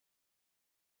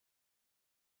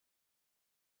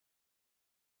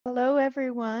Hello,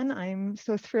 everyone. I'm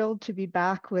so thrilled to be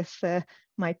back with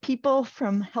my people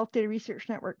from Health Data Research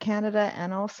Network Canada,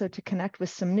 and also to connect with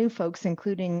some new folks,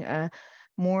 including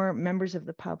more members of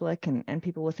the public and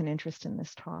people with an interest in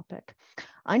this topic.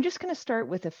 I'm just going to start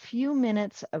with a few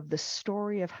minutes of the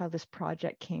story of how this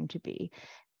project came to be.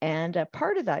 And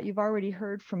part of that, you've already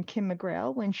heard from Kim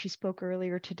McGrail when she spoke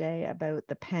earlier today about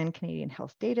the Pan-Canadian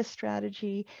Health Data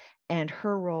Strategy and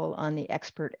her role on the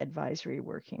Expert Advisory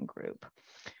Working Group.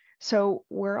 So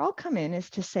where I'll come in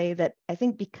is to say that I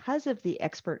think because of the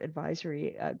Expert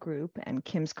Advisory Group and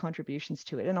Kim's contributions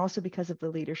to it, and also because of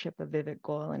the leadership of Vivek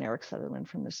Goyal and Eric Sutherland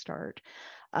from the start,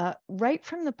 right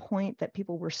from the point that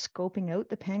people were scoping out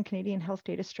the Pan-Canadian Health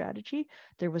Data Strategy,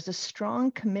 there was a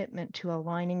strong commitment to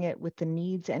aligning it with the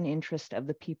needs and interest of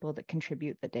the people that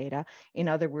contribute the data. In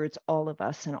other words, all of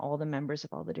us and all the members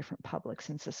of all the different publics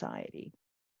in society.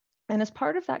 And as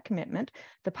part of that commitment,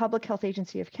 the Public Health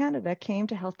Agency of Canada came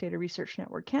to Health Data Research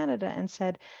Network Canada and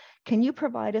said, can you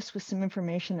provide us with some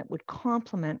information that would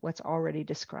complement what's already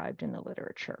described in the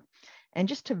literature? And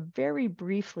just to very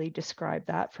briefly describe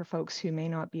that for folks who may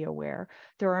not be aware,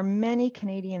 there are many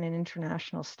Canadian and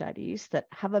international studies that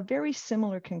have a very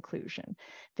similar conclusion.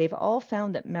 They've all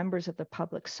found that members of the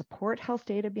public support health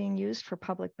data being used for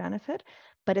public benefit,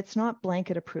 but it's not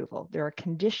blanket approval. There are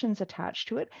conditions attached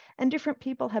to it, and different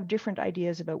people have different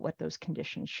ideas about what those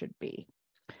conditions should be.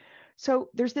 So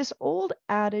there's this old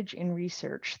adage in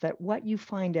research that what you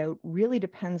find out really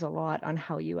depends a lot on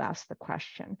how you ask the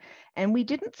question. And we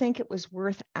didn't think it was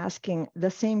worth asking the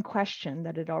same question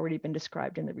that had already been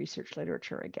described in the research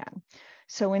literature again.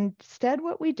 So instead,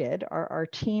 what we did, our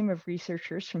team of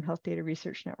researchers from Health Data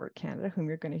Research Network Canada, whom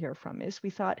you're going to hear from, is we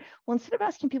thought, well, instead of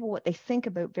asking people what they think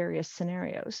about various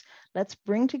scenarios, let's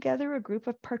bring together a group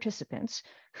of participants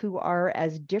who are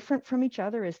as different from each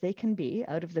other as they can be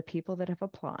out of the people that have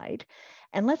applied.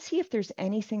 And let's see if there's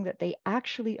anything that they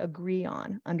actually agree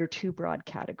on under two broad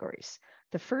categories.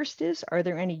 The first is, are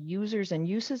there any users and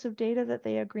uses of data that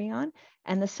they agree on?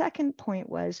 And the second point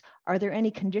was, are there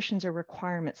any conditions or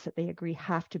requirements that they agree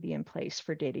have to be in place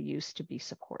for data use to be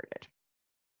supported?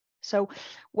 So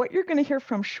what you're going to hear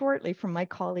from shortly from my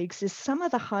colleagues is some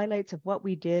of the highlights of what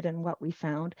we did and what we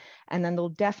found. And then there'll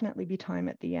definitely be time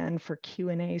at the end for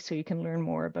Q&A so you can learn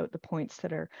more about the points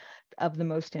that are of the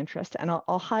most interest. And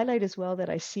I'll highlight as well that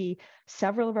I see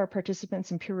several of our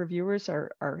participants and peer reviewers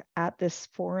are at this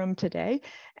forum today,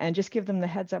 and just give them the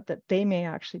heads up that they may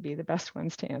actually be the best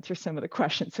ones to answer some of the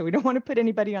questions. So we don't want to put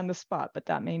anybody on the spot, but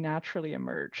that may naturally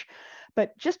emerge.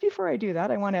 But just before I do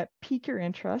that, I want to pique your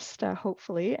interest,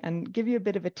 hopefully, and give you a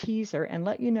bit of a teaser and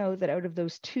let you know that out of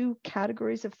those two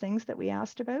categories of things that we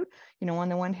asked about, on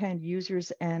the one hand,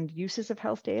 users and uses of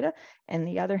health data, and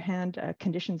the other hand,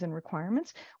 conditions and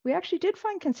requirements, we actually did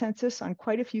find consensus on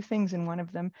quite a few things in one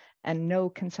of them and no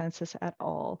consensus at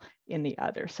all in the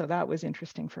other. So that was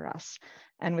interesting for us.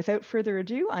 And without further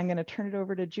ado, I'm going to turn it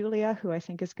over to Julia, who I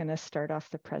think is going to start off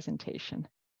the presentation.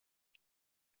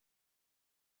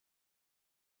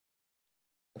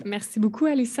 Merci beaucoup,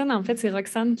 Alison. En fait, c'est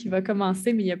Roxane qui va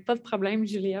commencer, mais il n'y a pas de problème.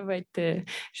 Julia va être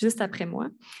juste après moi.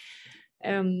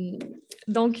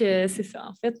 Donc, c'est ça.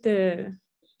 En fait,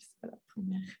 la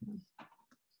première...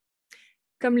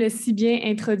 Comme le si bien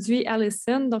introduit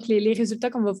Alison, donc les résultats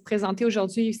qu'on va vous présenter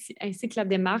aujourd'hui ainsi que la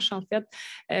démarche, en fait,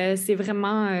 c'est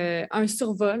vraiment un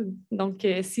survol. Donc,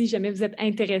 si jamais vous êtes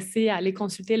intéressé à aller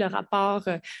consulter le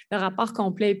rapport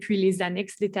complet et puis les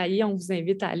annexes détaillées, on vous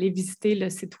invite à aller visiter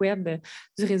le site web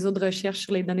du Réseau de recherche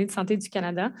sur les données de santé du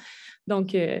Canada.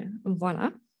 Donc,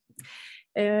 voilà.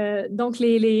 Donc,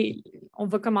 on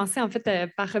va commencer en fait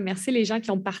par remercier les gens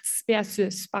qui ont participé à ce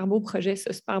super beau projet,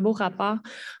 ce super beau rapport.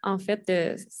 En fait,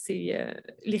 c'est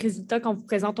les résultats qu'on vous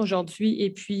présente aujourd'hui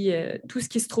et puis tout ce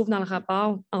qui se trouve dans le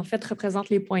rapport, en fait, représente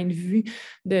les points de vue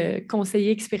de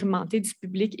conseillers expérimentés du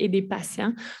public et des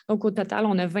patients. Donc, au total,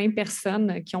 on a 20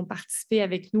 personnes qui ont participé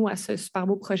avec nous à ce super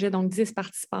beau projet, donc 10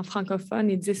 participants francophones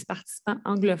et 10 participants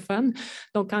anglophones.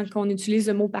 Donc, quand on utilise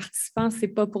le mot participant, ce n'est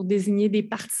pas pour désigner des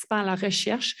participants à la recherche.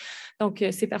 Donc,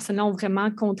 ces personnes-là ont vraiment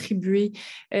contribué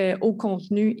au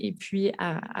contenu et puis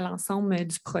à l'ensemble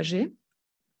du projet.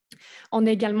 On a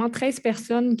également 13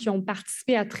 personnes qui ont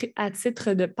participé à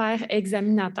titre de pairs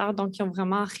examinateurs, donc qui ont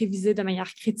vraiment révisé de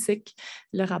manière critique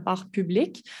le rapport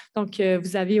public. Donc,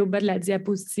 vous avez au bas de la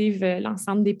diapositive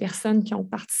l'ensemble des personnes qui ont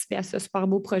participé à ce super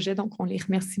beau projet. Donc, on les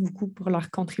remercie beaucoup pour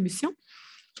leur contribution.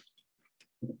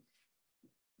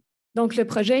 Donc, le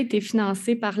projet a été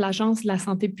financé par l'Agence de la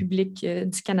santé publique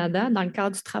du Canada dans le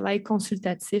cadre du travail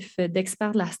consultatif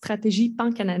d'experts de la stratégie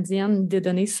pan-canadienne des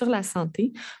données sur la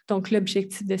santé. Donc,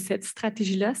 l'objectif de cette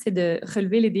stratégie-là, c'est de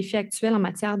relever les défis actuels en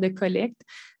matière de collecte,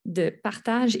 de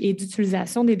partage et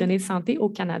d'utilisation des données de santé au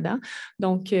Canada.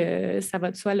 Donc, ça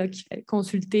va de soi là,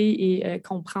 consulter et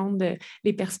comprendre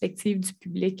les perspectives du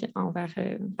public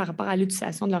par rapport à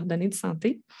l'utilisation de leurs données de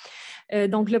santé.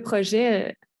 Donc, le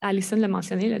projet, Alison l'a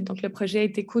mentionné, donc le projet a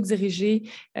été co-dirigé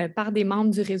par des membres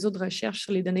du réseau de recherche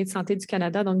sur les données de santé du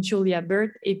Canada, donc Julia,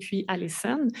 Burt et puis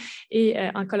Alison, et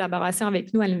en collaboration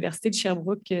avec nous à l'Université de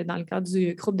Sherbrooke dans le cadre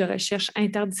du groupe de recherche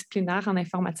interdisciplinaire en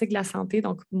informatique de la santé,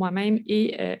 donc moi-même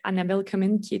et Annabelle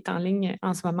Cumyn qui est en ligne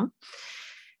en ce moment.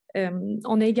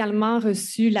 On a également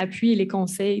reçu l'appui et les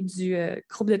conseils du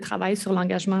groupe de travail sur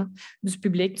l'engagement du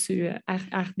public du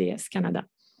RDS Canada.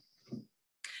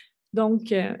 Donc,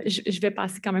 je vais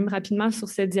passer quand même rapidement sur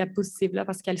cette diapositive-là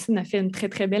parce qu'Alison a fait une très,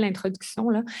 très belle introduction,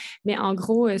 là. Mais en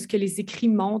gros, ce que les écrits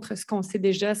montrent, ce qu'on sait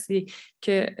déjà, c'est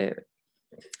que,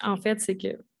 en fait, c'est que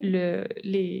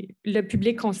le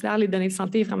public considère les données de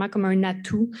santé vraiment comme un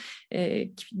atout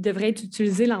qui devrait être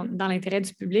utilisé dans l'intérêt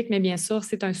du public, mais bien sûr,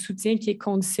 c'est un soutien qui est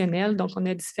conditionnel. Donc, on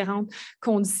a différentes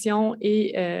conditions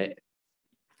et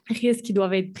risques qui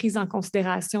doivent être pris en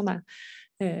considération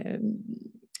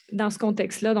dans ce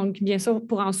contexte-là. Donc, bien sûr,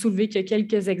 pour en soulever que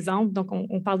quelques exemples, donc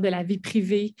on parle de la vie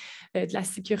privée, de la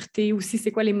sécurité, aussi c'est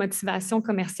quoi les motivations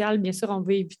commerciales. Bien sûr, on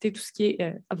veut éviter tout ce qui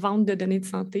est vente de données de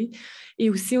santé. Et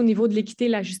aussi au niveau de l'équité et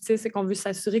la justice, c'est qu'on veut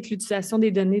s'assurer que l'utilisation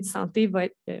des données de santé va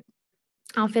être,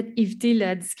 en fait, éviter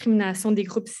la discrimination des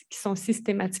groupes qui sont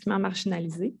systématiquement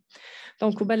marginalisés.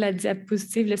 Donc, au bas de la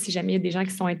diapositive, là, si jamais il y a des gens qui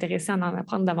sont intéressés à en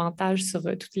apprendre davantage sur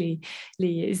toutes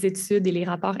les études et les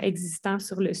rapports existants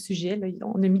sur le sujet, là,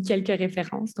 on a mis quelques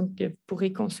références, donc vous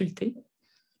pourrez consulter.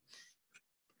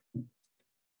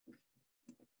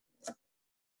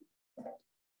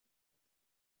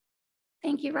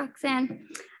 Thank you, Roxanne.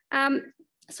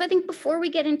 So I think before we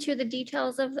get into the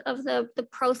details of the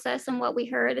process and what we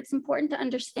heard, it's important to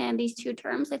understand these two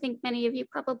terms. I think many of you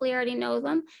probably already know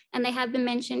them, and they have been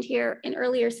mentioned here in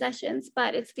earlier sessions,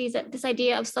 but it's this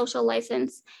idea of social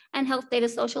license and health data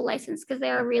social license, because they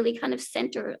are really kind of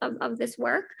center of this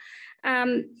work.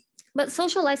 But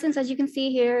social license, as you can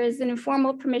see here, is an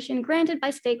informal permission granted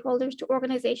by stakeholders to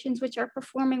organizations which are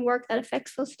performing work that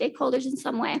affects those stakeholders in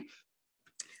some way.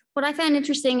 What I found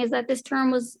interesting is that this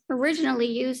term was originally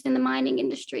used in the mining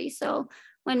industry. So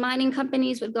when mining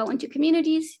companies would go into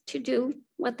communities to do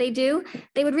what they do,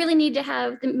 they would really need to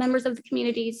have the members of the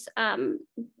communities,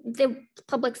 the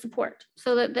public support,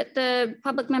 so that the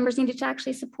public members needed to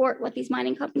actually support what these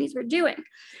mining companies were doing.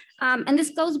 And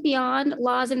this goes beyond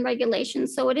laws and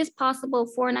regulations. So it is possible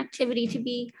for an activity to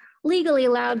be legally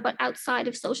allowed, but outside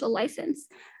of social license.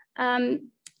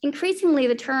 Increasingly,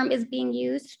 the term is being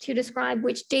used to describe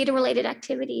which data-related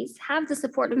activities have the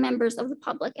support of members of the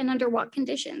public and under what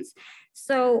conditions.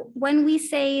 So when we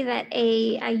say that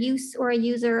a use or a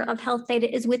user of health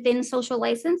data is within social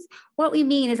license, what we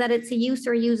mean is that it's a use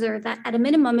or user that at a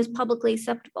minimum is publicly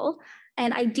acceptable,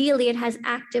 and ideally it has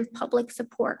active public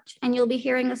support. And you'll be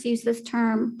hearing us use this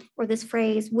term or this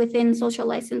phrase within social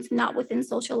license, not within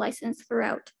social license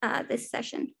throughout this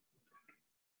session.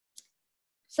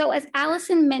 So as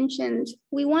Alison mentioned,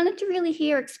 we wanted to really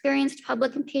hear experienced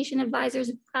public and patient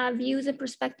advisors' views and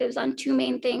perspectives on two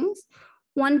main things.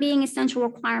 One being essential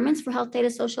requirements for health data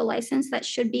social license that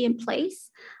should be in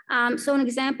place. So an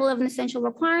example of an essential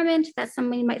requirement that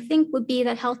somebody might think would be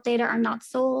that health data are not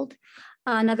sold.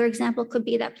 Another example could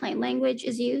be that plain language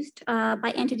is used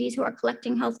by entities who are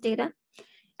collecting health data.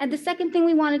 And the second thing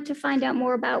we wanted to find out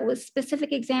more about was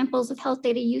specific examples of health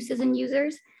data uses and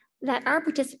users that our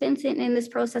participants in this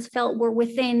process felt were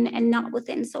within and not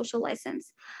within social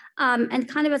license. And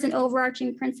kind of as an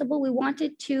overarching principle, we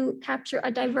wanted to capture a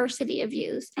diversity of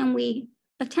views, and we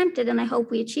attempted, and I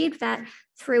hope we achieved that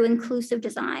through inclusive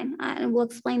design. And we'll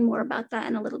explain more about that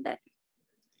in a little bit.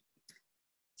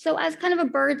 So as kind of a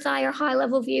bird's eye or high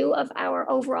level view of our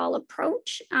overall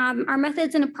approach, our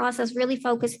methods in a process really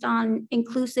focused on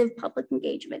inclusive public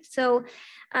engagement. So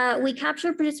we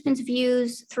capture participants'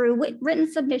 views through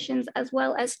written submissions, as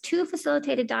well as 2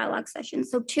 facilitated dialogue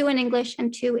sessions, so 2 in English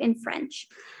and 2 in French.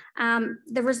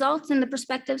 The results and the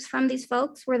perspectives from these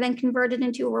folks were then converted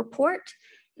into a report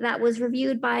that was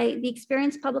reviewed by the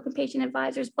experienced public and patient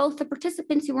advisors, both the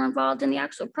participants who were involved in the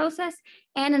actual process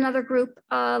and another group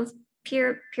of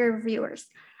peer reviewers.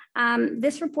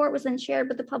 This report was then shared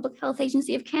with the Public Health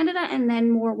Agency of Canada and then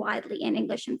more widely in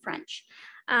English and French.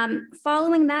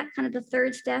 Following that, kind of the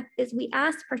third step is we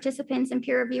asked participants and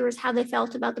peer reviewers how they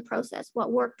felt about the process,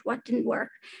 what worked, what didn't work.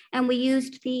 And we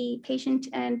used the patient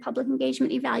and public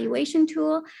engagement evaluation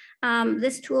tool.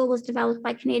 This tool was developed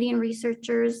by Canadian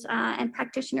researchers and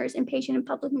practitioners in patient and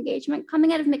public engagement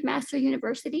coming out of McMaster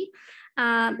University,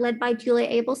 led by Julia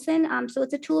Abelson. So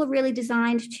it's a tool really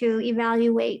designed to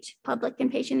evaluate public and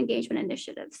patient engagement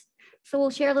initiatives. So we'll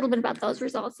share a little bit about those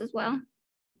results as well.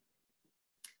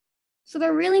 So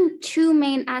there are really two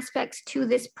main aspects to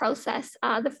this process.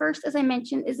 The first, as I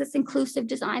mentioned, is this inclusive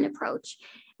design approach.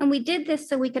 And we did this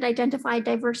so we could identify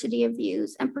diversity of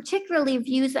views, and particularly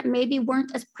views that maybe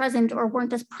weren't as present or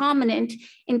weren't as prominent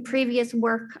in previous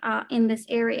work in this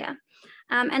area.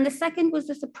 And the second was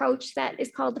this approach that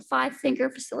is called the 5-finger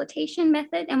facilitation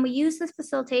method. And we use this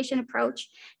facilitation approach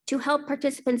to help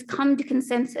participants come to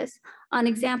consensus on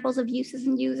examples of uses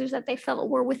and users that they felt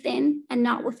were within and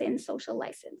not within social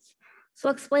license. So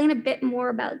I'll explain a bit more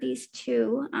about these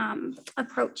two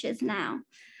approaches now.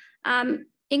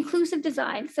 Inclusive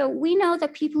design. So we know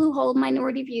that people who hold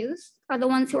minority views are the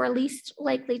ones who are least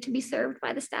likely to be served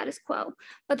by the status quo,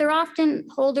 but they're often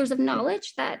holders of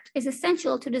knowledge that is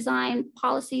essential to design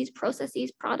policies,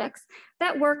 processes, products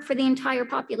that work for the entire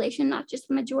population, not just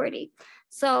the majority.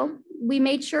 So we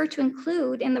made sure to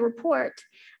include in the report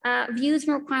views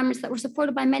and requirements that were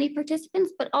supported by many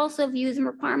participants, but also views and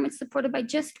requirements supported by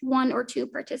just 1 or 2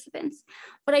 participants.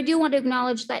 But I do want to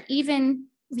acknowledge that even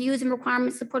views and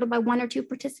requirements supported by 1 or 2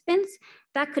 participants,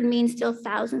 that could mean still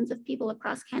thousands of people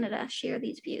across Canada share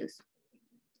these views.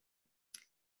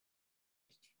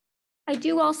 I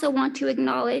do also want to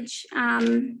acknowledge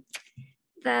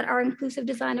that our inclusive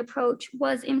design approach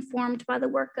was informed by the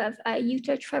work of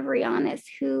Jutta Trevorianis,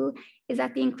 who is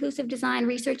at the Inclusive Design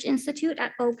Research Institute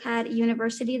at OCAD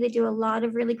University. They do a lot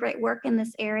of really great work in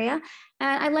this area.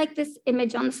 And I like this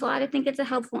image on the slide. I think it's a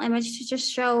helpful image to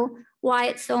just show why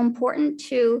it's so important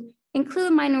to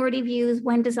include minority views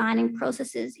when designing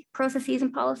processes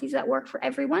and policies that work for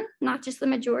everyone, not just the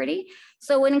majority.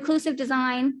 So in inclusive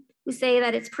design, we say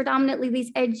that it's predominantly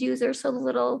these edge users, so the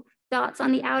little dots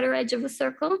on the outer edge of the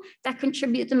circle that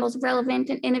contribute the most relevant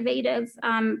and innovative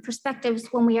perspectives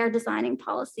when we are designing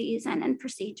policies and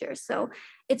procedures. So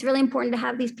it's really important to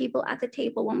have these people at the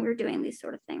table when we're doing these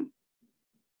sort of things.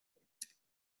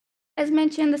 As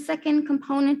mentioned, the second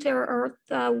component or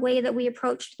the way that we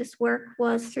approached this work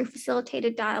was through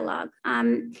facilitated dialogue.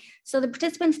 So the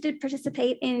participants did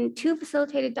participate in 2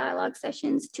 facilitated dialogue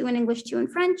sessions, 2 in English, 2 in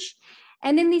French.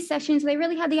 And in these sessions, they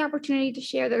really had the opportunity to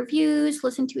share their views,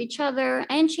 listen to each other,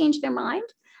 and change their mind.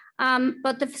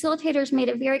 But the facilitators made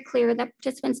it very clear that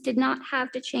participants did not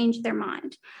have to change their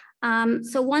mind.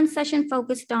 So one session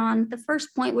focused on the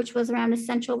first point, which was around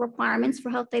essential requirements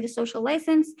for health data social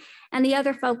license, and the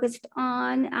other focused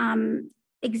on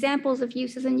examples of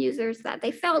uses and users that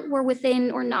they felt were within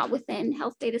or not within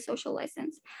health data social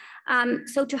license.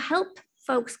 So to help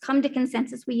folks come to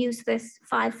consensus, we use this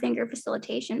 5-finger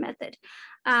facilitation method.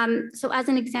 So as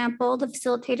an example, the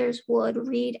facilitators would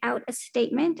read out a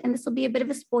statement, and this will be a bit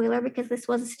of a spoiler because this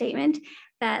was a statement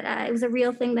that it was a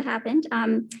real thing that happened.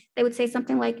 They would say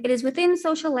something like, "It is within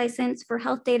social license for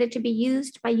health data to be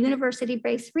used by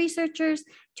university-based researchers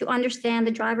to understand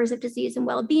the drivers of disease and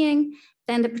well-being."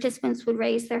 Then the participants would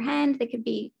raise their hand. They could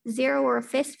be 0 or a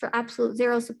fist for absolute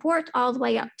 0 support, all the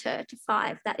way up to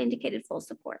 5 that indicated full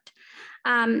support.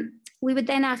 We would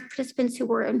then ask participants who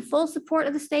were in full support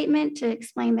of the statement to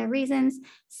explain their reasons.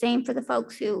 Same for the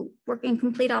folks who were in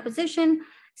complete opposition.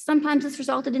 Sometimes this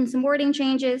resulted in some wording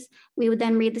changes. We would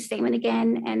then read the statement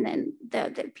again, and then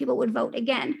the people would vote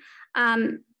again.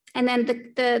 And then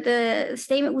the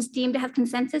statement was deemed to have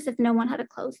consensus if no one had a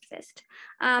closed fist.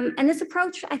 And this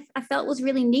approach I felt was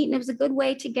really neat, and it was a good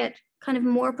way to get kind of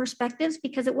more perspectives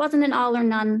because it wasn't an all or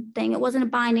none thing. It wasn't a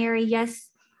binary, yes,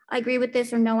 I agree with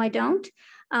this, or no, I don't.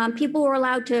 People were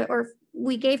allowed to, or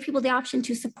we gave people the option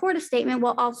to support a statement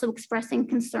while also expressing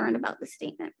concern about the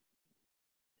statement.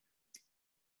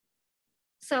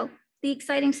 So the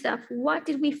exciting stuff, what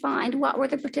did we find? What were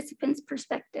the participants'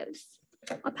 perspectives?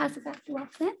 I'll pass it back to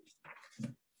Roxanne.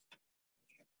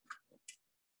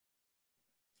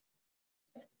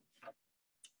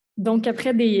 Donc,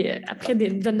 après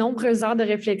de nombreuses heures de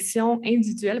réflexion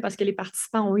individuelle, parce que les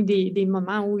participants ont eu des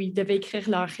moments où ils devaient écrire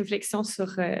leurs réflexions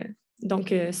sur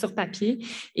donc sur papier,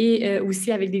 et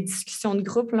aussi avec des discussions de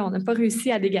groupe. Là, on n'a pas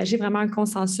réussi à dégager vraiment un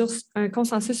consensus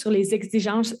sur les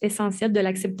exigences essentielles de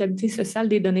l'acceptabilité sociale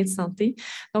des données de santé.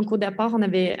 Donc, au départ, on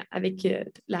avait, avec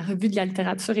la revue de la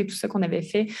littérature et tout ça qu'on avait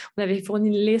fait, on avait fourni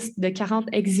une liste de 40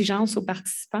 exigences aux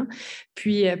participants.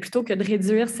 Puis, plutôt que de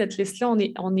réduire cette liste-là,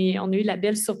 on a eu la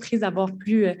belle surprise d'avoir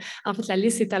en fait, la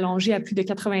liste est allongée à plus de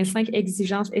 85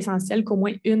 exigences essentielles qu'au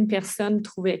moins une personne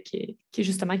trouvait qui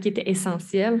était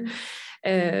essentielle.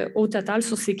 Au total,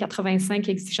 sur ces 85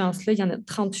 exigences-là, il y en a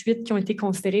 38 qui ont été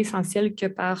considérées essentielles que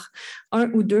par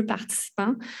 1 ou 2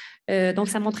 participants. Donc,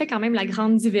 ça montrait quand même la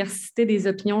grande diversité des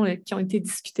opinions qui ont été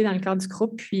discutées dans le cadre du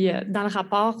groupe. Puis, dans le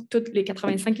rapport, toutes les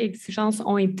 85 exigences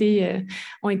ont été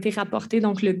rapportées.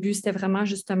 Donc, le but, c'était vraiment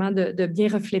justement de bien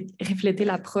refléter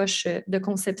l'approche de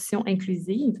conception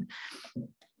inclusive.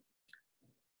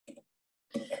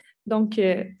 Donc,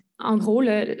 en gros,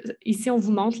 là, ici, on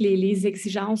vous montre les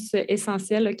exigences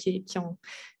essentielles là, qui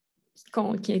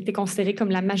ont été considérées comme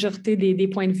la majorité des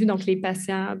points de vue. Donc, les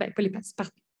patients, pas les patients,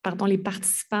 pardon, les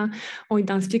participants ont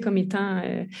identifié comme étant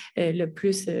le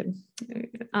plus,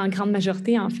 en grande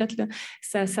majorité, en fait, là,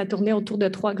 ça tournait autour de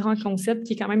 3 grands concepts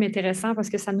qui est quand même intéressant parce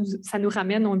que ça nous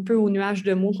ramène un peu au nuage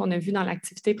de mots qu'on a vu dans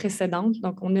l'activité précédente.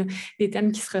 Donc, on a des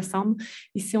thèmes qui se ressemblent.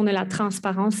 Ici, on a la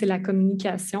transparence et la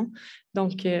communication.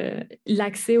 Donc,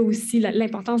 l'accès aussi,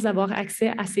 l'importance d'avoir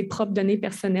accès à ses propres données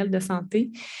personnelles de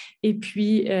santé et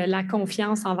puis la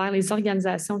confiance envers les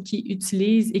organisations qui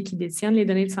utilisent et qui détiennent les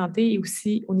données de santé et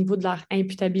aussi au niveau de leur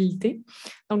imputabilité.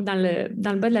 Donc, dans le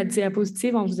bas de la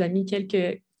diapositive, on vous a mis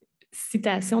quelques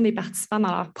citations des participants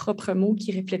dans leurs propres mots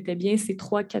qui reflétaient bien ces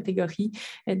 3 catégories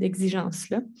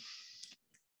d'exigences-là.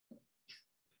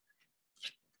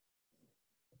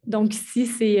 Donc, ici,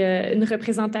 c'est une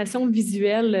représentation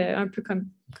visuelle, un peu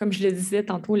comme je le disais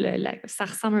tantôt, ça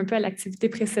ressemble un peu à l'activité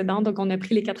précédente. Donc, on a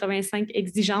pris les 85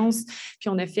 exigences, puis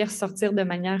on a fait ressortir de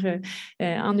manière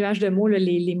en nuage de mots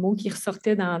les mots qui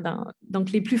ressortaient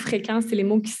donc, les plus fréquents, c'est les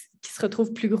mots qui se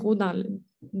retrouvent plus gros dans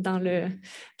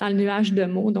le nuage de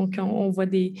mots. Donc, on voit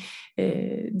des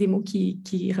mots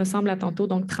qui ressemblent à tantôt.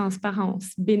 Donc,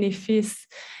 transparence, bénéfice,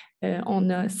 on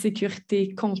a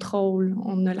sécurité, contrôle,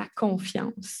 on a la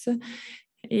confiance.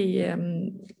 Et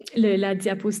la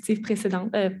diapositive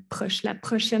précédente, la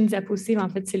prochaine diapositive, en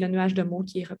fait, c'est le nuage de mots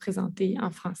qui est représenté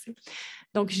en français.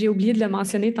 Donc, j'ai oublié de le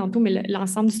mentionner tantôt, mais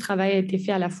l'ensemble du travail a été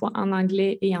fait à la fois en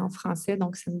anglais et en français.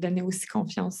 Donc, ça nous donnait aussi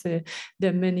confiance de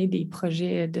mener des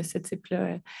projets de ce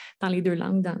type-là dans les 2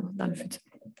 langues dans le futur.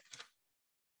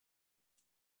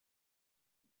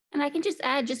 And I can just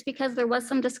add, just because there was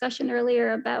some discussion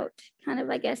earlier about kind of,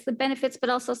 I guess, the benefits, but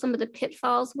also some of the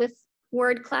pitfalls with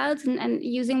word clouds and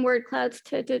using word clouds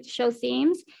to show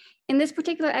themes. In this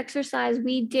particular exercise,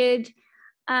 we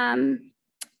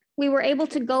were able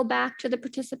to go back to the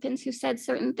participants who said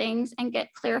certain things and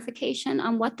get clarification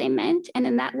on what they meant. And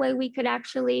in that way, we could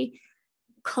actually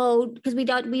code, because we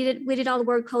did all the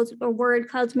word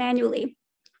clouds manually.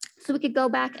 So we could go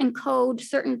back and code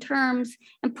certain terms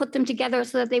and put them together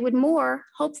so that they would more,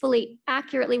 hopefully,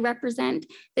 accurately represent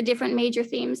the different major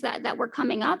themes that were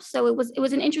coming up. So it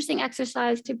was an interesting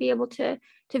exercise to be able to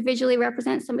visually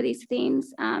represent some of these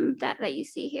themes that you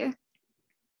see here.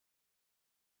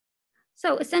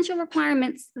 So essential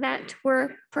requirements that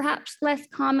were perhaps less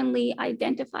commonly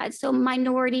identified. So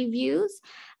minority views.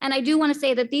 And I do want to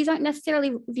say that these aren't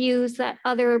necessarily views that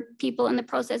other people in the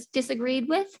process disagreed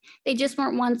with. They just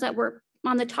weren't ones that were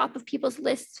on the top of people's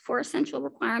lists for essential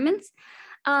requirements.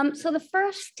 So the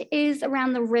first is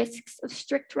around the risks of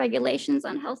strict regulations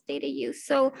on health data use.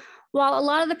 So while a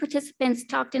lot of the participants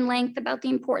talked in length about the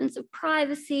importance of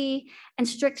privacy and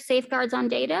strict safeguards on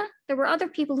data, there were other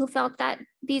people who felt that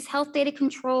these health data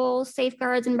controls,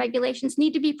 safeguards, and regulations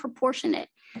need to be proportionate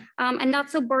and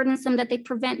not so burdensome that they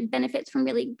prevent benefits from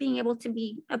really being able to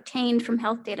be obtained from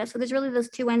health data. So there's really those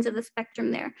 2 ends of the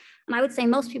spectrum there. And I would say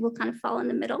most people kind of fall in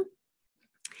the middle.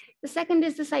 The second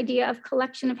is this idea of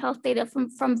collection of health data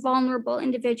from vulnerable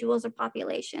individuals or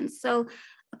populations. So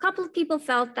a couple of people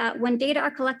felt that when data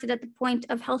are collected at the point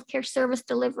of healthcare service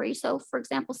delivery, so for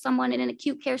example, someone in an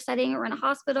acute care setting or in a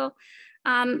hospital,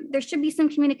 there should be some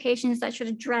communications that should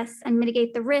address and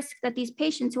mitigate the risk that these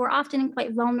patients who are often in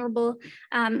quite vulnerable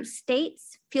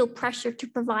states feel pressure to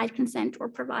provide consent or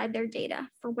provide their data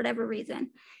for whatever reason.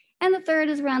 And the third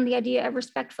is around the idea of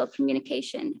respectful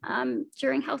communication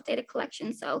during health data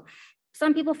collection. So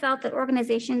some people felt that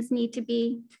organizations need to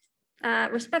be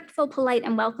respectful, polite,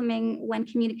 and welcoming when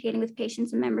communicating with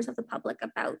patients and members of the public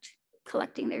about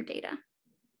collecting their data.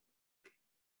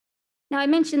 Now, I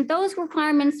mentioned those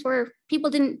requirements where people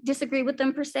didn't disagree with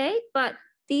them per se, but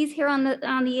these here on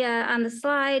the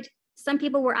slide some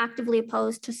people were actively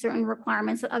opposed to certain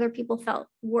requirements that other people felt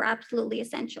were absolutely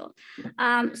essential.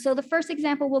 So the first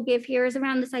example we'll give here is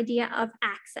around this idea of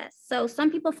access. So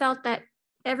some people felt that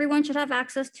everyone should have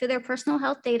access to their personal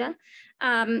health data,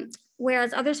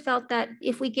 whereas others felt that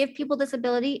if we give people this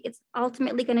ability, it's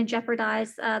ultimately going to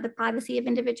jeopardize the privacy of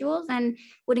individuals and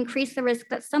would increase the risk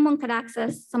that someone could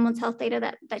access someone's health data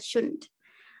that shouldn't.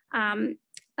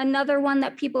 Another one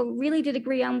that people really did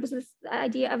agree on was this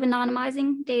idea of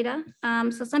anonymizing data.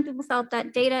 So some people felt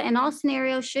that data in all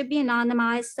scenarios should be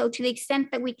anonymized. So to the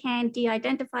extent that we can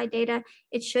de-identify data,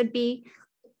 it should be,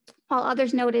 while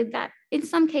others noted that in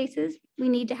some cases, we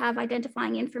need to have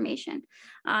identifying information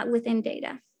within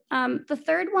data. The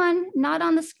third one, not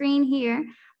on the screen here,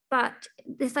 but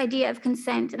this idea of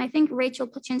consent. And I think Rachel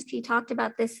Plachinsky talked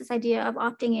about this idea of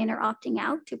opting in or opting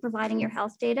out to providing your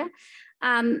health data.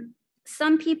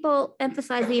 Some people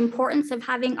emphasize the importance of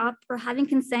having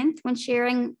consent when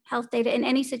sharing health data in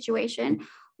any situation,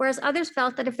 whereas others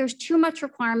felt that if there's too much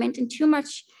requirement and too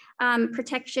much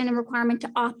protection and requirement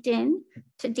to opt in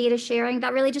to data sharing,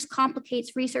 that really just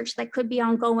complicates research that could be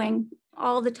ongoing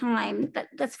all the time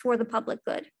that's for the public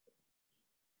good.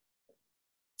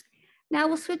 Now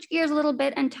we'll switch gears a little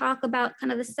bit and talk about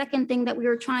kind of the second thing that we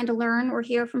were trying to learn or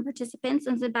hear from participants,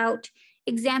 and it's about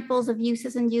examples of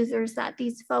uses and users that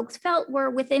these folks felt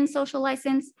were within social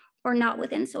license or not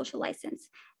within social license.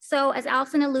 So as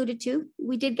Alison alluded to,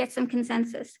 we did get some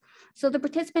consensus. So the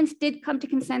participants did come to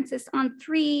consensus on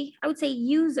three, I would say,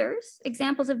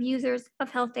 examples of users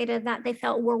of health data that they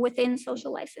felt were within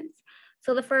social license.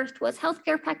 So the first was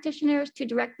healthcare practitioners to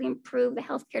directly improve the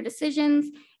healthcare decisions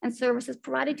and services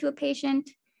provided to a patient.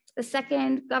 The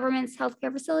second, government's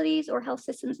healthcare facilities or health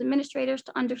systems administrators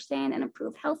to understand and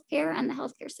improve healthcare and the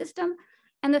healthcare system.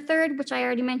 And the third, which I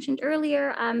already mentioned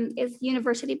earlier, is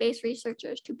university-based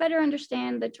researchers to better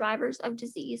understand the drivers of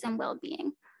disease and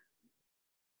well-being.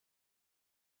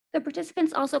 The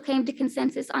participants also came to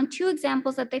consensus on two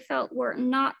examples that they felt were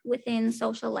not within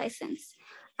social license.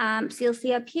 So you'll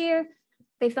see up here,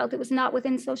 they felt it was not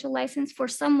within social license for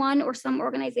someone or some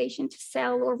organization to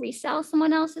sell or resell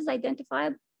someone else's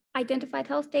identified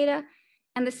health data.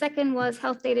 And the second was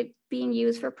health data being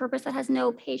used for a purpose that has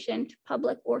no patient,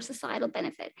 public, or societal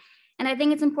benefit. And I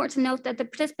think it's important to note that the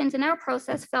participants in our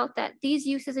process felt that these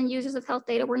uses and users of health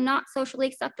data were not socially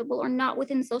acceptable or not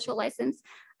within social license,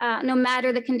 no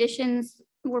matter the conditions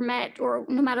were met or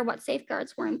no matter what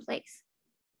safeguards were in place.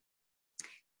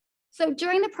 So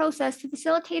during the process, the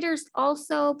facilitators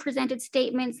also presented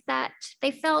statements that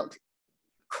they felt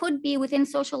could be within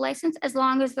social license as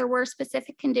long as there were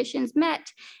specific conditions met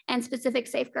and specific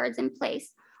safeguards in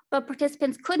place. But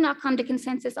participants could not come to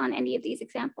consensus on any of these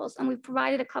examples. And we've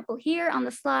provided a couple here on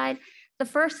the slide. The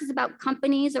first is about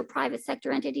companies or private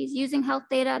sector entities using health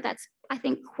data. That's, I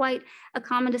think, quite a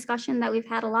common discussion that we've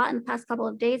had a lot in the past couple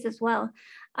of days as well.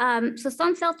 So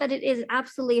some felt that it is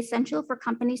absolutely essential for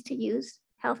companies to use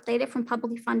health data from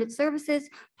publicly funded services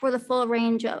for the full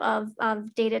range of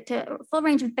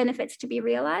benefits to be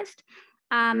realized,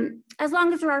 as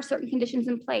long as there are certain conditions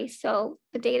in place. So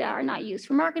the data are not used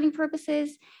for marketing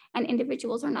purposes and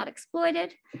individuals are not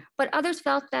exploited. But others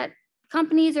felt that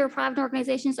companies or private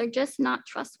organizations are just not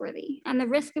trustworthy. And the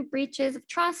risk of breaches of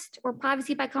trust or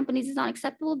privacy by companies is not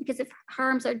acceptable because if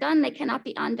harms are done, they cannot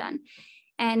be undone.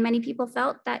 And many people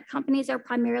felt that companies are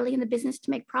primarily in the business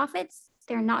to make profits.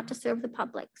 They're not to serve the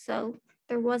public. So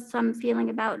there was some feeling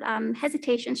about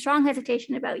strong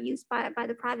hesitation about use by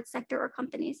the private sector or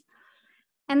companies.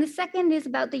 And the second is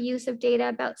about the use of data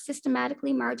about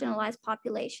systematically marginalized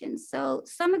populations. So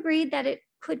some agreed that it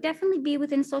could definitely be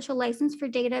within social license for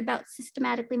data about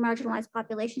systematically marginalized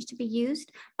populations to be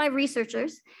used by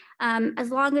researchers, as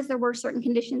long as there were certain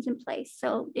conditions in place.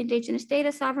 So Indigenous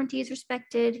data sovereignty is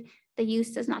respected, the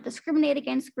use does not discriminate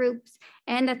against groups,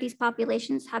 and that these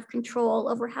populations have control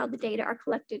over how the data are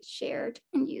collected, shared,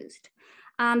 and used.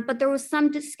 But there was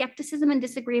some skepticism and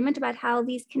disagreement about how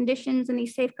these conditions and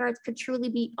these safeguards could truly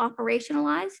be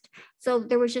operationalized. So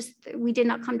we did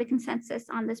not come to consensus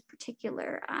on this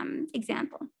particular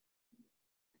example.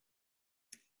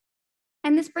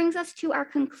 And this brings us to our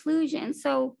conclusion.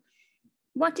 So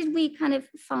what did we kind of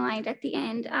find at the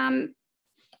end?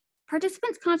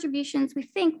 Participants' contributions, we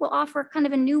think, will offer kind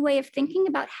of a new way of thinking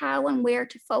about how and where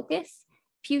to focus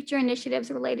future initiatives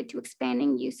related to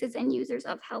expanding uses and users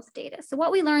of health data. So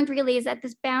what we learned really is that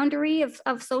this boundary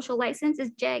of social license is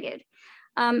jagged,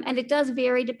 and it does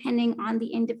vary depending on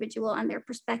the individual and their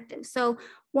perspective. So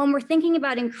when we're thinking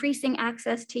about increasing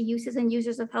access to uses and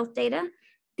users of health data,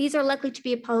 These are likely to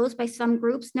be opposed by some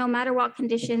groups, no matter what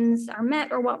conditions are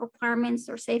met or what requirements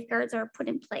or safeguards are put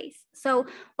in place. So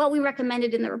what we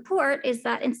recommended in the report is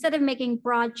that instead of making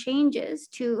broad changes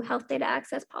to health data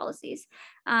access policies,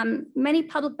 many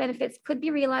public benefits could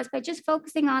be realized by just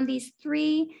focusing on these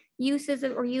 3 uses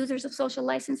or users of social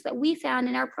license that we found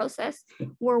in our process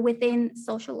were within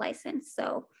social license.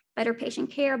 So better patient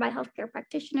care by healthcare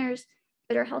practitioners,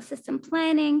 better health system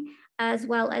planning, as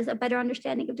well as a better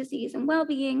understanding of disease and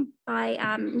well-being by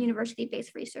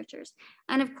university-based researchers.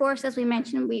 And of course, as we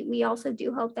mentioned, we also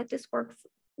do hope that this work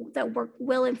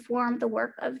will inform the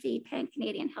work of the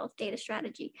Pan-Canadian Health Data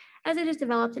Strategy as it is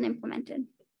developed and implemented.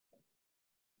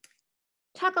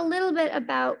 Talk a little bit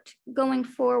about going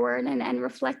forward and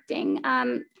reflecting.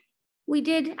 We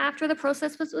did, after the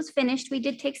process was finished, we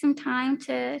did take some time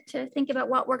to think about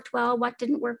what worked well, what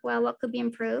didn't work well, what could be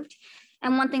improved.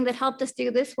 And one thing that helped us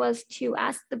do this was to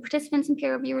ask the participants and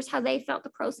peer reviewers how they felt the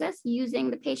process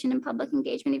using the patient and public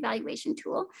engagement evaluation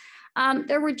tool.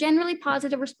 There were generally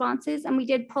positive responses, and we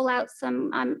did pull out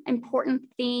some important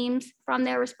themes from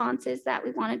their responses that we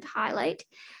wanted to highlight.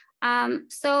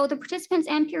 So the participants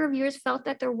and peer reviewers felt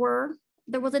that there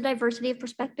was a diversity of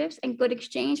perspectives and good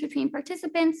exchange between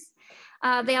participants.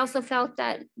 They also felt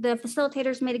that the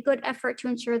facilitators made a good effort to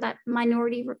ensure that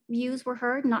minority views were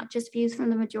heard, not just views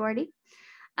from the majority.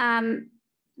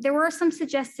 There were some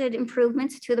suggested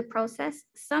improvements to the process.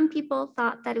 Some people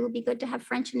thought that it would be good to have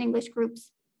French and English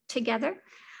groups together.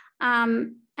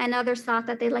 And others thought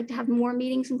that they'd like to have more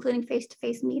meetings, including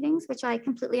face-to-face meetings, which I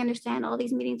completely understand. All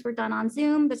these meetings were done on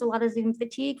Zoom. There's a lot of Zoom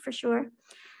fatigue for sure.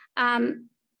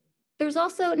 There's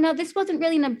also, now this wasn't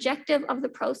really an objective of the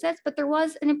process, but there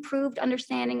was an improved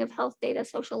understanding of health data,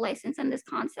 social license, and this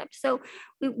concept. So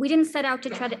we didn't set out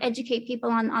to try to educate people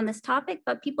on this topic,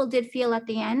 but people did feel at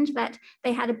the end that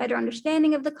they had a better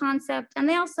understanding of the concept. And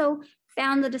they also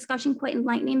found the discussion quite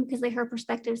enlightening because they heard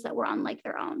perspectives that were unlike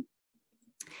their own.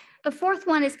 The fourth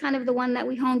one is kind of the one that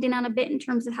we honed in on a bit in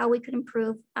terms of how we could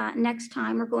improve next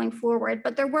time or going forward,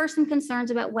 but there were some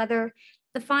concerns about whether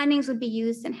the findings would be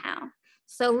used and how.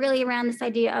 So really around this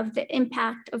idea of the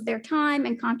impact of their time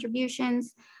and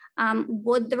contributions.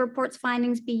 Would the report's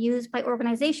findings be used by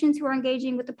organizations who are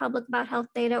engaging with the public about health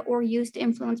data or used to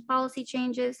influence policy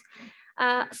changes?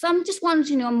 Some just wanted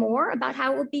to know more about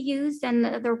how it would be used and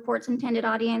the report's intended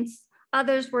audience.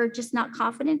 Others were just not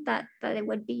confident that it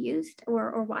would be used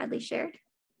or widely shared.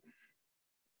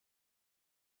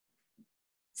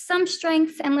 Some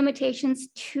strengths and limitations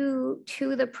to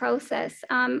the process.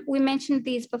 We mentioned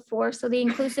these before. So the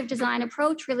inclusive design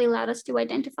approach really allowed us to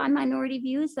identify minority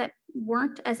views that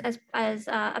weren't as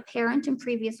apparent in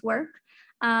previous work.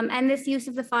 And this use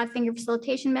of the 5-finger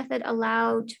facilitation method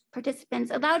allowed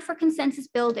for consensus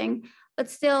building,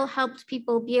 but still helped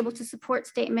people be able to support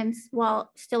statements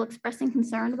while still expressing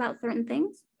concern about certain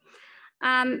things.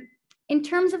 In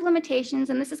terms of limitations,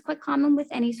 and this is quite common with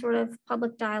any sort of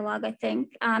public dialogue, I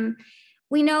think,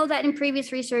 we know that in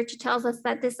previous research, it tells us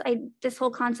that this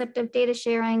whole concept of data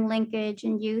sharing, linkage,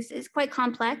 and use is quite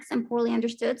complex and poorly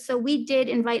understood. So we did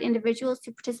invite individuals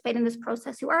to participate in this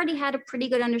process who already had a pretty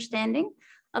good understanding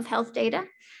of health data.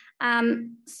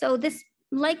 So this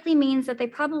likely means that they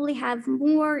probably have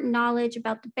more knowledge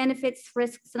about the benefits,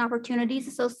 risks, and opportunities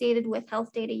associated with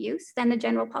health data use than the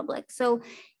general public. So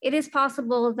it is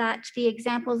possible that the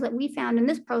examples that we found in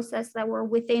this process that were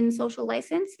within social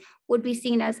license would be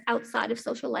seen as outside of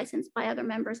social license by other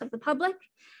members of the public.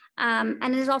 And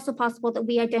it is also possible that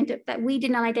we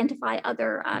did not identify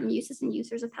other uses and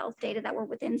users of health data that were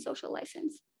within social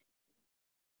license.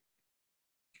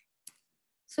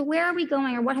 So where are we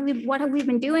going, or what have we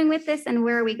been doing with this, and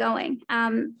where are we going?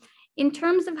 In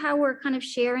terms of how we're kind of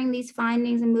sharing these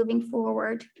findings and moving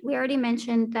forward, we already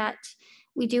mentioned that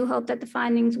we do hope that the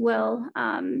findings will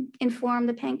inform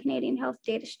the Pan-Canadian Health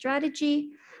Data Strategy.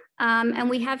 And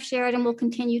we have shared and will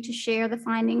continue to share the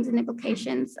findings and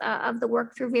implications of the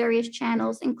work through various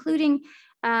channels, including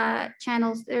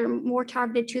channels that are more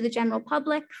targeted to the general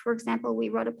public. For example, we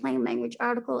wrote a plain language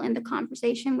article in The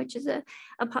Conversation, which is an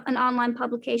online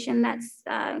publication that's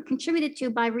contributed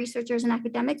to by researchers and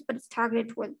academics, but it's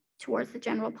targeted towards the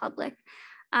general public.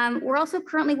 We're also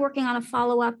currently working on a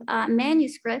follow-up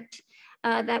manuscript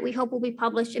that we hope will be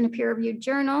published in a peer-reviewed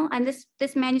journal. And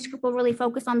this manuscript will really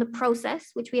focus on the process,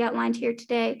 which we outlined here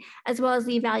today, as well as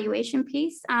the evaluation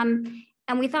piece.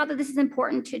 And we thought that this is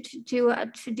important to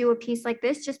do a piece like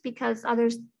this, just because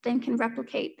others then can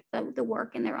replicate the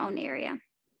work in their own area.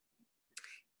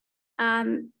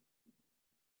 And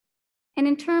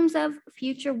in terms of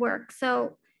future work,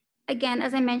 so again,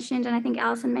 as I mentioned, and I think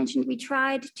Alison mentioned, we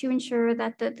tried to ensure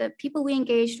that the people we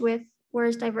engaged with we're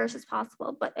as diverse as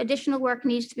possible. But additional work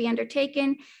needs to be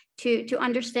undertaken to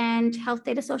understand health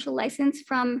data social license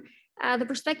from the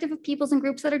perspective of peoples and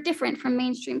groups that are different from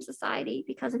mainstream society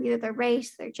because of either their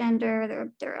race, their gender,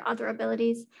 their other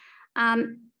abilities.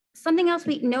 Something else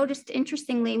we noticed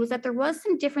interestingly was that there was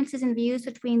some differences in views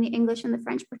between the English and the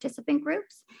French participant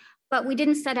groups, but we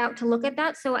didn't set out to look at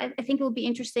that. So I think it would be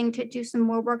interesting to do some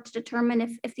more work to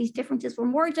determine if these differences were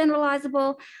more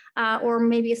generalizable or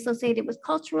maybe associated with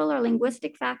cultural or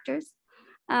linguistic factors.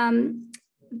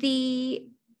 The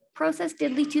process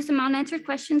did lead to some unanswered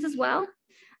questions as well.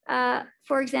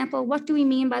 For example, what do we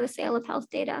mean by the sale of health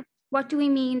data? What do we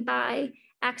mean by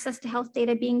access to health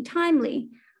data being timely?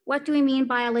 What do we mean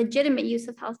by a legitimate use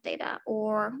of health data?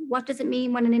 Or what does it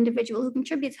mean when an individual who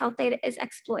contributes health data is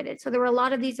exploited? So there were a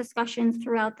lot of these discussions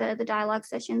throughout the dialogue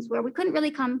sessions where we couldn't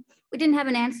really we didn't have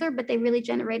an answer, but they really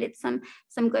generated some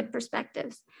good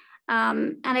perspectives.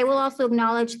 And I will also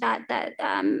acknowledge that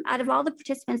out of all the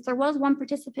participants, there was one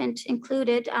participant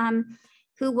included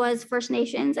who was First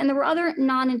Nations, and there were other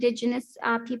non-Indigenous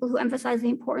people who emphasized the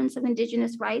importance of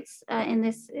Indigenous rights in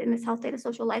this health data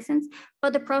social license,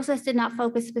 but the process did not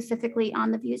focus specifically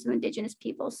on the views of Indigenous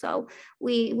people. So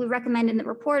we recommend in the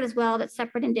report as well that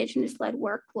separate Indigenous-led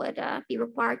work would be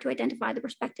required to identify the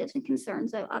perspectives and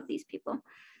concerns of these people.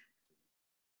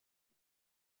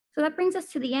 So that brings us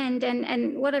to the end.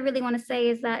 And what I really want to say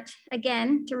is that,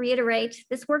 again, to reiterate,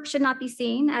 this work should not be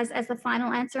seen as the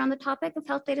final answer on the topic of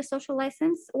health data social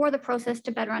license or the process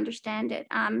to better understand it.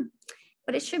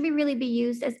 But it should really be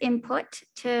used as input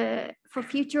for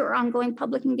future or ongoing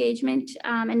public engagement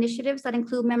initiatives that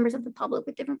include members of the public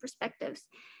with different perspectives,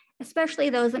 especially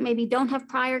those that maybe don't have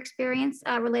prior experience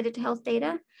related to health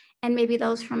data, and maybe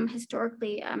those from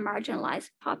historically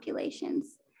marginalized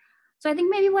populations. So I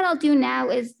think maybe what I'll do now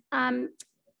is,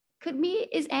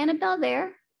 is Annabelle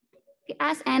there?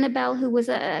 Ask Annabelle, who was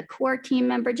a core team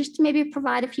member, just to maybe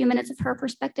provide a few minutes of her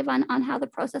perspective on how the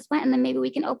process went, and then maybe we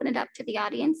can open it up to the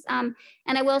audience. And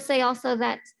I will say also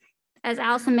that, as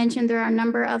Alison mentioned, there are a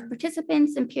number of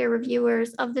participants and peer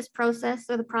reviewers of this process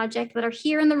or the project that are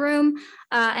here in the room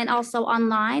and also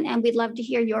online, and we'd love to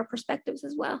hear your perspectives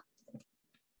as well.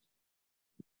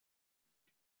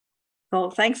 Well,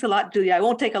 thanks a lot, Julia. I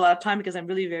won't take a lot of time because I'm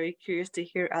really very curious to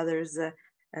hear others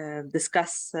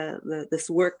discuss this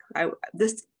work.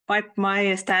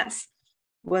 My stance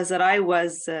was that I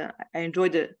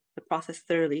enjoyed the process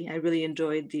thoroughly. I really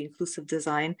enjoyed the inclusive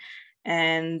design,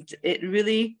 and it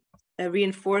really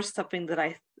reinforced something that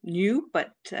I knew,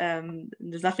 but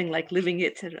there's nothing like living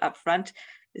it up front,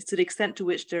 is to the extent to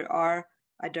which there are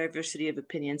a diversity of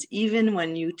opinions, even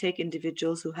when you take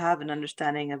individuals who have an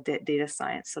understanding of data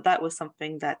science. So that was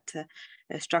something that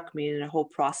struck me in the whole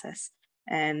process.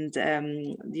 And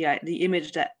the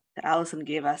image that Alison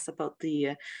gave us about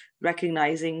the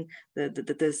recognizing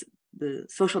the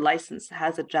social license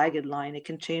has a jagged line. It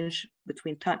can change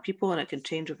between people and it can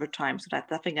change over time. So that's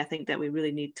something I think that we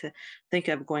really need to think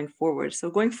of going forward.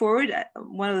 So going forward,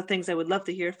 one of the things I would love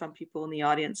to hear from people in the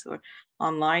audience or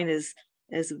online is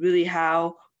really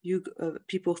how you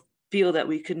people feel that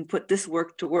we can put this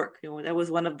work to work. You know, that was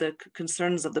one of the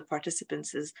concerns of the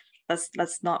participants, is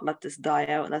let's not let this die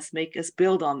out. Let's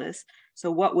build on this.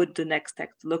 So what would the next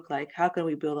text look like? How can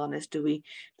we build on this? Do we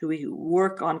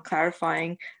work on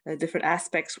clarifying different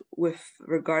aspects with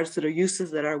regards to the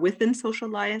uses that are within social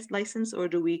license, or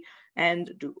do we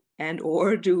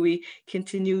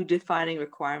continue defining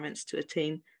requirements to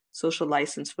attain social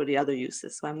license for the other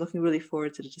uses? So I'm looking really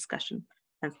forward to the discussion,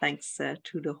 and thanks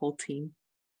to the whole team.